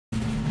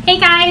Hey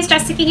guys,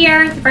 Jessica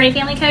here, the Parkway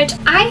Family Coach.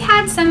 I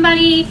had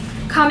somebody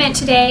comment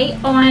today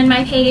on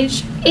my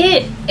page.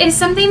 It is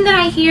something that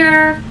I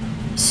hear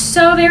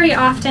so very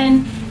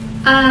often,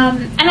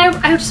 and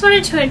I just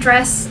wanted to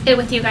address it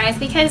with you guys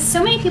because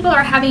so many people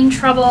are having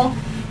trouble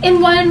in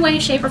one way,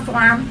 shape, or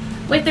form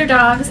with their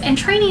dogs and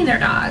training their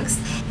dogs.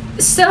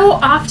 So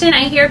often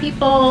I hear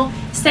people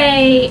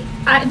say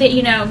that,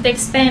 they've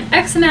spent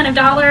X amount of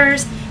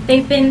dollars,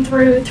 they've been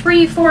through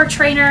 3-4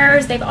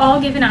 trainers, they've all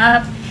given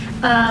up.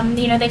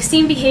 They've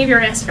seen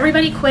behaviorists,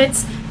 everybody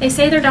quits, they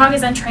say their dog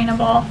is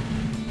untrainable.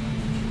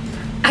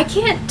 I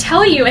can't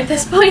tell you at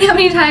this point how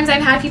many times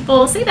I've had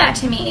people say that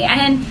to me,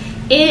 and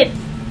it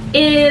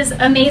is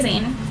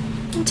amazing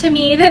to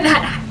me that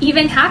that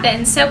even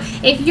happens. So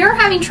if you're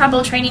having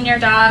trouble training your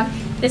dog,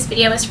 this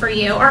video is for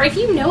you. Or if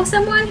you know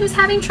someone who's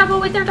having trouble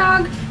with their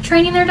dog,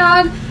 training their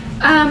dog,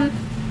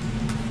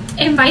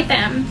 invite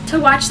them to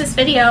watch this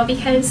video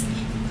because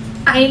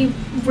I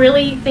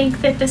really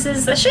think that this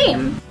is a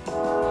shame.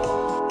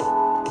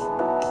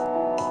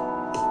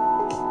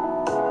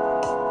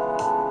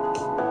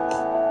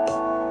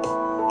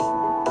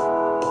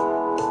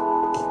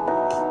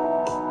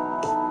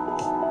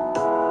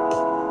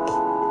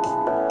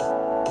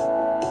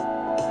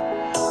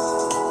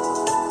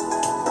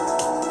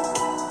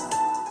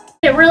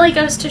 It really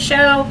goes to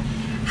show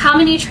how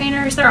many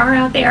trainers there are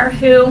out there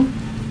who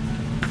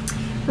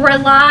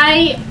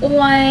rely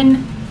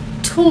on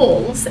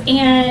tools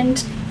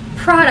and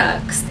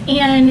products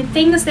and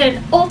things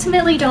that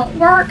ultimately don't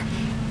work,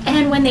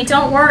 and when they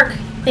don't work,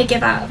 they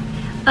give up.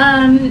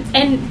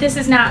 And this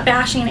is not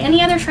bashing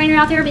any other trainer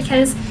out there,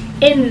 because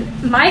in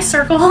my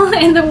circle,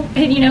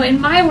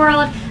 in my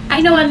world,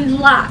 I know a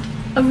lot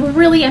of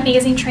really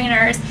amazing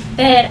trainers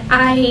that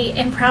I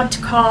am proud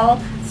to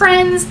call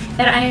friends,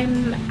 that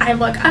I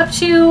look up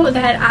to,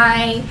 that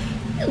I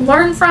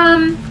learn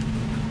from.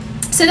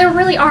 So there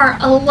really are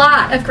a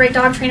lot of great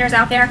dog trainers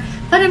out there,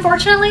 but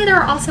unfortunately there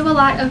are also a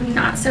lot of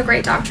not so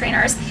great dog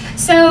trainers.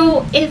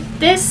 So if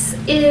this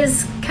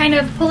is kind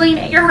of pulling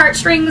at your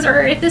heartstrings,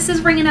 or if this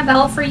is ringing a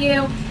bell for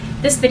you,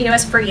 this video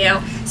is for you.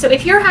 So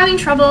if you're having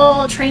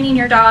trouble training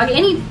your dog,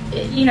 even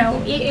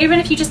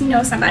if you just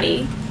know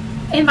somebody,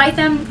 invite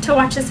them to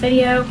watch this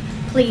video,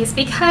 please,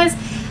 because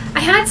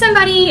I had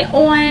somebody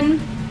on.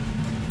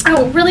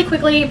 Oh, really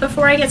quickly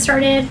before I get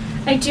started,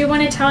 I do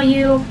want to tell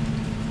you,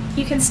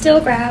 you can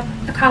still grab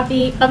a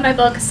copy of my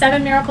book,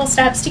 7 Miracle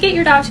Steps to Get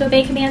Your Dog to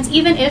Obey Commands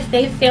even if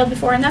they've failed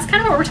before. And that's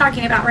kind of what we're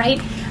talking about,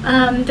 right?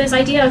 This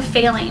idea of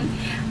failing.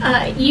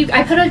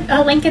 I put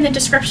a link in the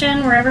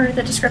description, wherever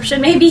the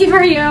description may be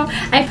for you.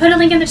 I put a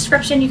link in the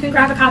description. You can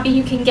grab a copy.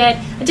 You can get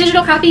a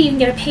digital copy. You can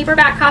get a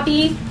paperback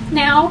copy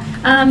now.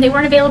 They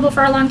weren't available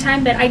for a long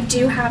time, but I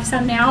do have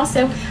some now.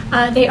 So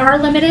they are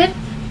limited,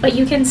 but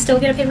you can still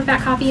get a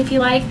paperback copy if you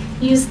like.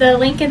 Use the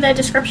link in the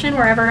description,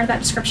 wherever that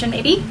description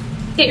may be.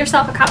 Get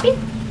yourself a copy.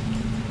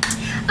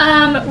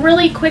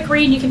 Really quick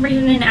read. You can read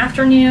it in an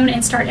afternoon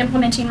and start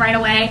implementing right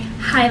away.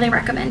 Highly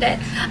recommend it.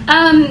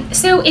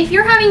 So if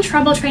you're having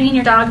trouble training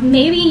your dog,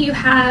 maybe you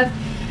have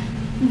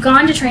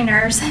gone to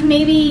trainers,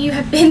 maybe you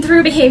have been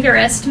through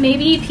behaviorists,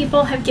 maybe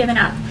people have given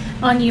up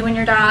on you and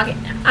your dog.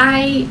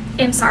 I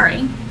am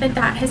sorry that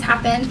that has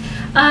happened.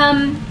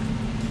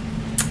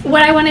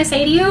 What I want to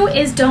say to you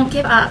is don't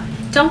give up.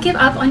 Don't give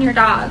up on your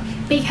dog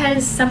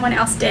because someone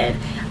else did.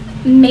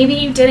 Maybe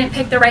you didn't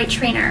pick the right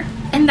trainer,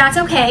 and that's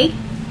okay.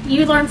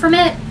 You learn from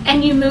it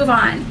and you move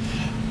on.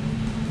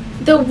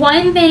 The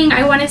one thing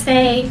I want to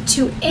say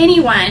to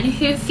anyone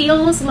who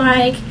feels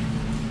like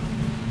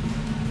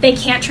they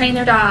can't train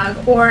their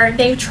dog, or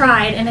they've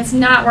tried and it's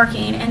not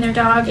working and their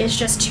dog is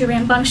just too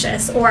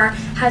rambunctious or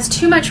has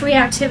too much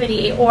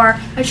reactivity, or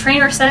a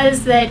trainer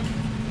says that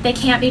they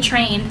can't be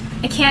trained.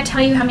 I can't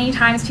tell you how many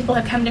times people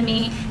have come to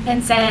me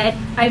and said,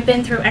 I've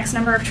been through X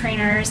number of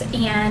trainers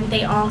and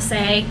they all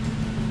say,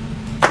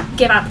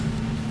 give up,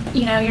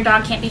 your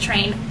dog can't be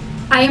trained.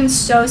 I am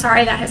so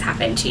sorry that has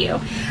happened to you.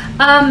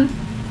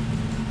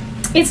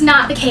 It's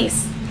not the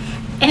case.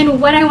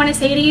 And what I want to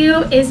say to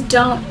you is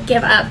don't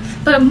give up.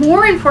 But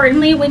more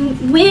importantly,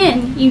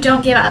 when you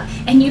don't give up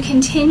and you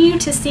continue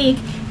to seek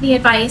the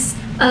advice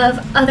of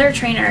other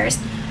trainers,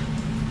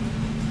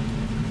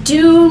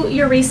 do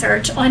your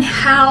research on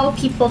how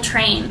people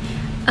train.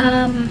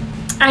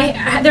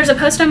 There's a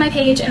post on my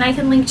page, and I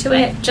can link to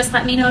it, just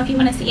let me know if you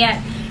want to see it,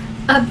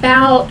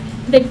 about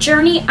the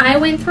journey I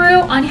went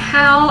through on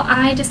how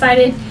I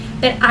decided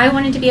that I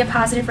wanted to be a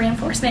positive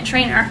reinforcement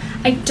trainer.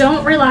 I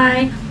don't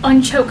rely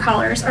on choke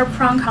collars or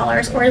prong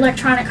collars or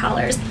electronic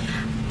collars.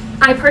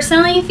 I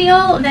personally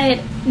feel that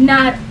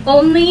not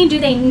only do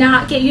they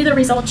not get you the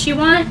results you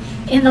want,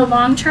 in the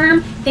long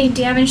term, they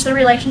damage the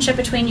relationship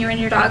between you and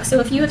your dog. So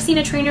if you have seen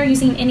a trainer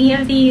using any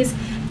of these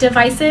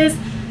devices,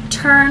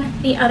 turn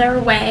the other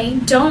way.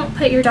 Don't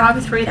put your dog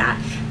through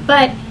that.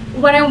 But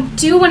what I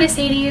do want to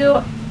say to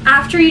you,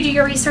 after you do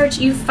your research,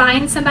 you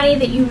find somebody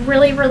that you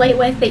really relate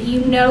with, that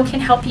you know can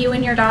help you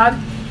and your dog.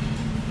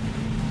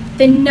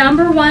 The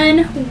number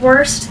one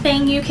worst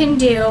thing you can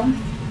do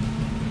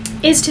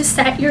is to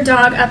set your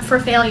dog up for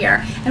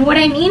failure. And what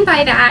I mean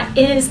by that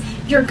is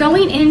you're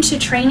going into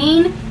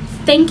training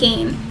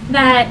thinking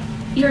that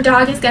your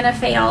dog is going to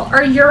fail,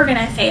 or you're going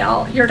to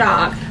fail your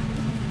dog.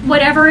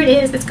 Whatever it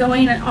is that's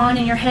going on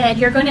in your head,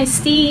 you're going to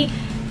see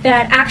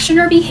that action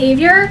or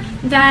behavior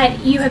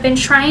that you have been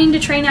trying to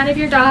train out of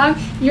your dog.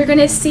 You're going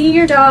to see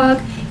your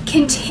dog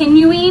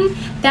continuing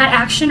that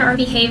action or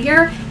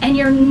behavior, and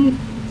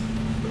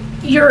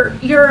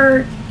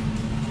you're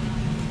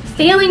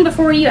failing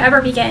before you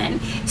ever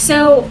begin.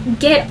 So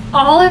get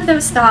all of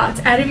those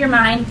thoughts out of your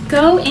mind.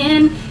 Go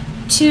in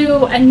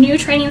to a new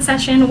training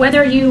session,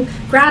 whether you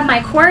grab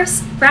my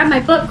course, grab my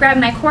book, grab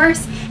my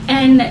course,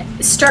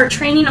 and start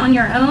training on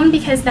your own,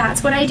 because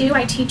that's what I do.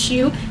 I teach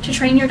you to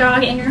train your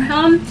dog in your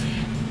home.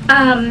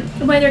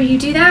 Whether you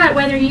do that,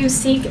 whether you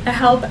seek the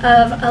help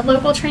of a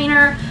local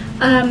trainer,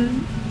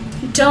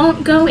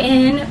 don't go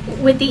in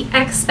with the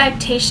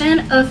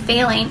expectation of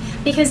failing,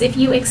 because if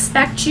you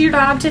expect your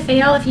dog to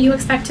fail, if you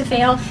expect to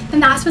fail, then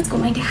that's what's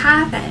going to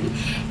happen.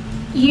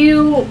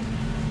 You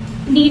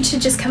need to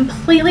just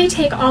completely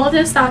take all of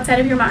those thoughts out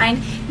of your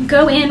mind.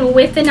 Go in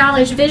with the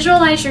knowledge.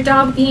 Visualize your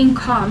dog being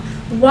calm,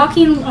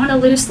 walking on a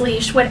loose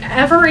leash,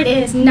 whatever it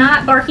is,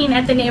 not barking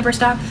at the neighbor's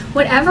dog,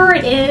 whatever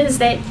it is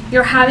that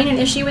you're having an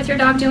issue with your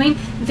dog doing,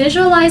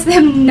 visualize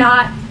them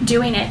not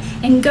doing it,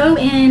 and go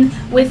in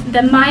with the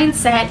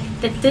mindset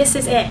that this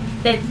is it,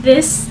 that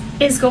this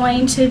is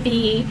going to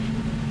be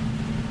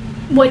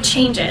what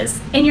changes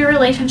in your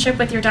relationship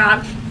with your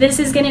dog. This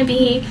is going to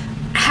be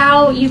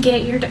how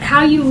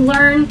you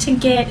learn to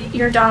get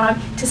your dog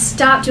to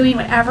stop doing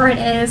whatever it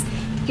is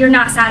you're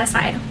not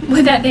satisfied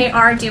with that they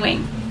are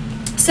doing.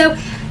 So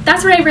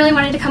that's what I really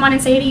wanted to come on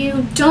and say to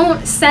you.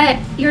 Don't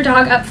set your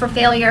dog up for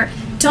failure.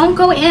 Don't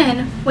go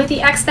in with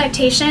the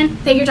expectation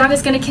that your dog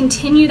is going to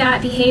continue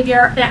that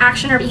behavior, the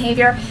action or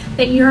behavior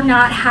that you're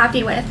not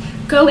happy with.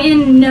 Go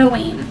in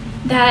knowing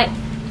that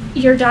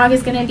your dog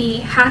is going to be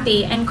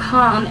happy and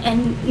calm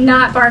and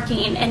not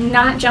barking and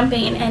not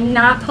jumping and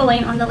not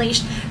pulling on the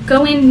leash.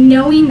 Go in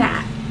knowing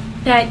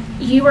that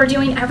you are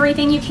doing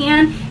everything you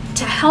can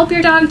to help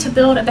your dog, to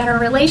build a better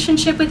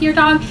relationship with your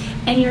dog,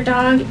 and your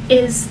dog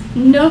is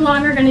no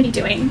longer going to be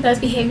doing those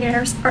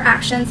behaviors or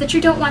actions that you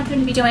don't want them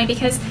to be doing.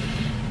 Because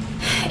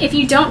if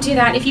you don't do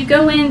that, if you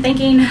go in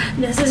thinking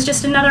this is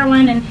just another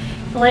one and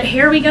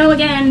here we go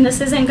again,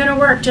 this isn't going to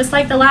work, just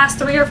like the last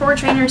 3 or 4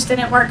 trainers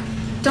didn't work,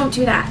 don't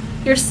do that.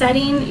 You're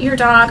setting your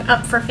dog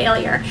up for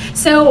failure.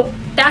 So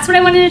that's what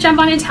I wanted to jump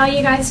on and tell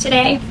you guys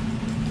today.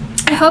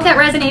 I hope that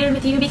resonated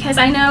with you, because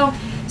I know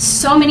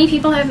so many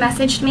people have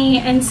messaged me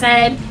and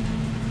said,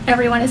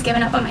 everyone has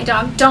given up on my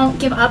dog. Don't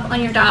give up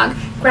on your dog.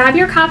 Grab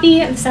your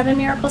copy of 7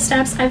 Miracle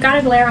Steps. I've got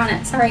a glare on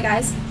it. Sorry,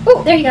 guys.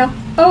 Oh, there you go.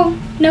 Oh,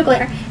 no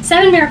glare.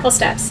 7 Miracle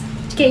Steps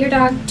to get your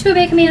dog to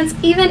obey commands,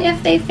 even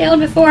if they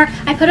failed before.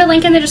 I put a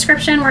link in the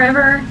description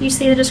wherever you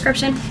see the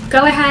description.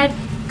 Go ahead.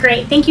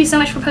 Great. Thank you so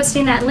much for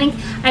posting that link.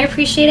 I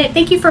appreciate it.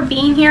 Thank you for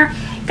being here.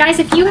 Guys,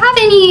 if you have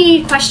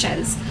any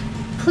questions,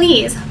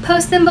 please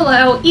post them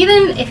below.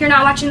 Even if you're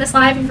not watching this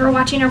live, if you're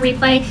watching a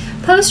replay,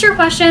 post your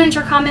questions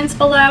or comments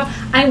below.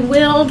 I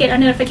will get a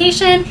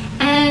notification,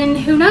 and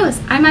who knows,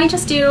 I might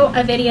just do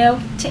a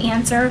video to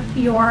answer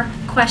your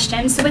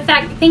questions. So with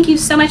that, thank you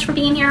so much for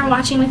being here and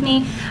watching with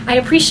me. I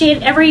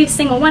appreciate every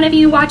single one of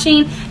you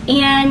watching,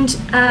 and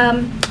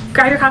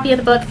grab your copy of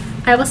the book.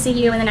 I will see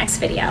you in the next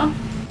video.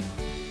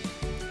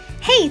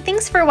 Hey,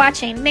 thanks for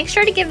watching. Make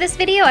sure to give this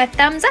video a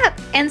thumbs up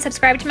and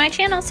subscribe to my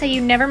channel so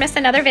you never miss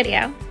another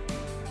video.